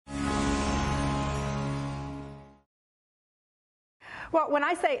Well, when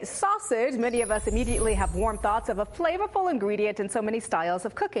I say sausage, many of us immediately have warm thoughts of a flavorful ingredient in so many styles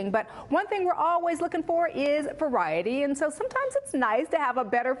of cooking. But one thing we're always looking for is variety. And so sometimes it's nice to have a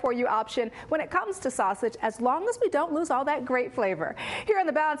better for you option when it comes to sausage, as long as we don't lose all that great flavor. Here in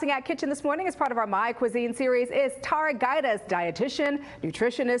the Balancing Act Kitchen this morning, as part of our My Cuisine series, is Tara Gidus, dietitian,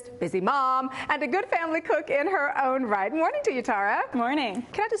 nutritionist, busy mom, and a good family cook in her own right. Morning to you, Tara. Morning.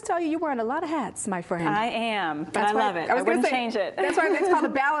 Can I just tell you, you're wearing a lot of hats, my friend. I am, but I love it. I wouldn't change it. That's why it's called a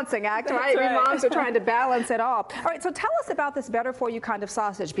balancing act, right? We moms are trying to balance it all. All right, so tell us about this better for you kind of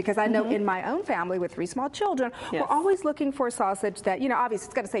sausage, because I know in my own family with 3 small children, we're always looking for a sausage that, you know, obviously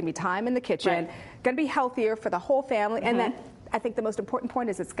it's got to save me time in the kitchen, going to be healthier for the whole family, and then I think the most important point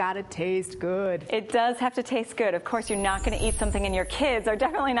is it's got to taste good. It does have to taste good. Of course, you're not going to eat something, and your kids are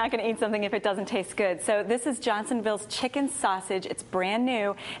definitely not going to eat something if it doesn't taste good. So this is Johnsonville's chicken sausage. It's brand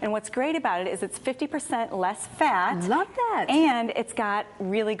new, and what's great about it is it's 50% less fat. Love that. And it's got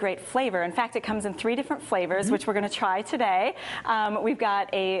really great flavor. In fact, it comes in 3 different flavors, which we're going to try today. We've got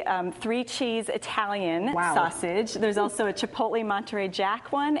a 3-cheese Italian sausage. There's also a Chipotle Monterey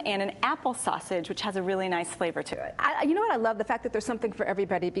Jack one, and an apple sausage, which has a really nice flavor to it. You know what I love? The fact that there's something for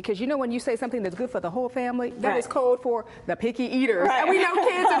everybody, because you know when you say something that's good for the whole family, that is code for the picky eaters. And we know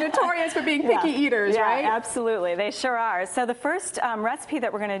kids are notorious for being picky eaters, right? Yeah, absolutely. They sure are. So the first recipe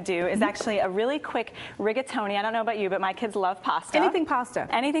that we're going to do is actually a really quick rigatoni. I don't know about you, but my kids love pasta. Anything pasta.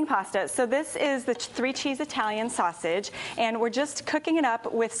 Anything pasta. So this is the 3-cheese Italian sausage, and we're just cooking it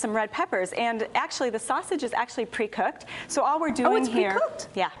up with some red peppers. And actually, the sausage is actually pre-cooked. So all we're doing here... pre-cooked?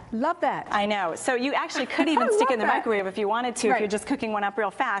 Yeah. Love that. I know. So you actually could even stick it in the microwave if you wanted to, if you're just cooking one up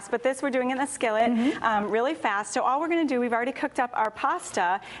real fast. But this we're doing in the skillet really fast. So all we're going to do, we've already cooked up our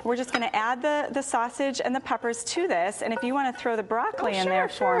pasta. We're just going to add the sausage and the peppers to this. And if you want to throw the broccoli in there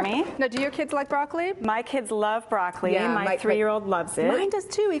for me. Now, do your kids like broccoli? My kids love broccoli. Yeah, my 3-year-old loves it. Mine does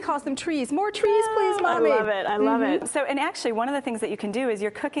too. He calls them trees. More trees, please, Mommy. I love it. I love it. So, and actually, one of the things that you can do is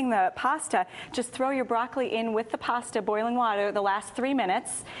you're cooking the pasta. Just throw your broccoli in with the pasta, boiling water, the last 3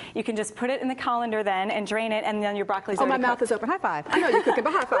 minutes. You can just put it in the colander then and drain it, and then your broccoli's already cooked. My mouth is open. High five. I know you're cooking,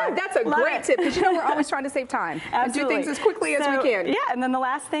 but high five. That's a great tip, because you know we're always trying to save time and do things as quickly as we can. Yeah, and then the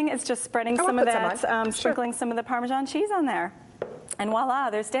last thing is just spreading some of that, sprinkling some of the Parmesan cheese on there. And voila,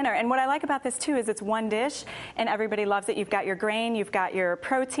 there's dinner. And what I like about this too is it's one dish and everybody loves it. You've got your grain, you've got your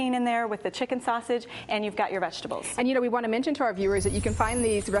protein in there with the chicken sausage, and you've got your vegetables. And you know, we want to mention to our viewers that you can find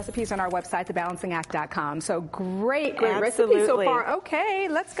these recipes on our website, thebalancingact.com. So great recipes so far. Okay,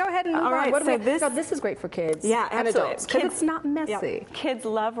 let's go ahead and move on. What this is great for kids and adults, because it's not messy. Kids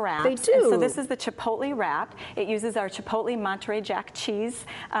love wraps. They do. And so this is the Chipotle wrap. It uses our Chipotle Monterey Jack cheese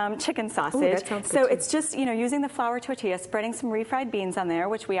chicken sausage. Ooh, that sounds good so too. it's just, you know, using the flour tortilla, spreading some refried beans on there,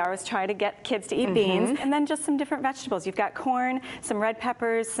 which we always try to get kids to eat beans, and then just some different vegetables. You've got corn, some red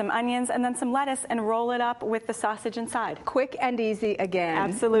peppers, some onions, and then some lettuce, and roll it up with the sausage inside. Quick and easy again.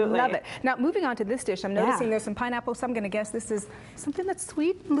 Absolutely. Love it. Now, moving on to this dish, I'm noticing there's some pineapple, so I'm going to guess this is something that's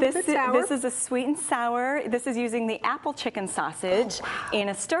sweet, a little bit sour. This is a sweet and sour. This is using the apple chicken sausage in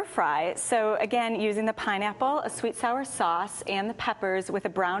a stir fry. So again, using the pineapple, a sweet sour sauce, and the peppers with a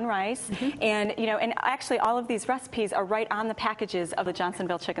brown rice. And you know, and actually all of these recipes are right on the packages of the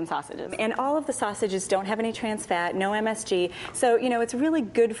Johnsonville chicken sausages. And all of the sausages don't have any trans fat, no MSG. So, you know, it's really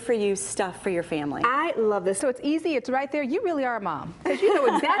good for you stuff for your family. I love this. So it's easy. It's right there. You really are a mom, because you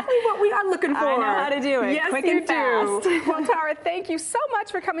know exactly what we are looking for. I know how to do it. Yes, quick you and fast. do. Well, Tara, thank you so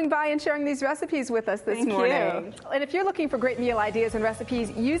much for coming by and sharing these recipes with us this morning. And if you're looking for great meal ideas and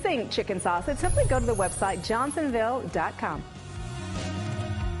recipes using chicken sausage, simply go to the website johnsonville.com.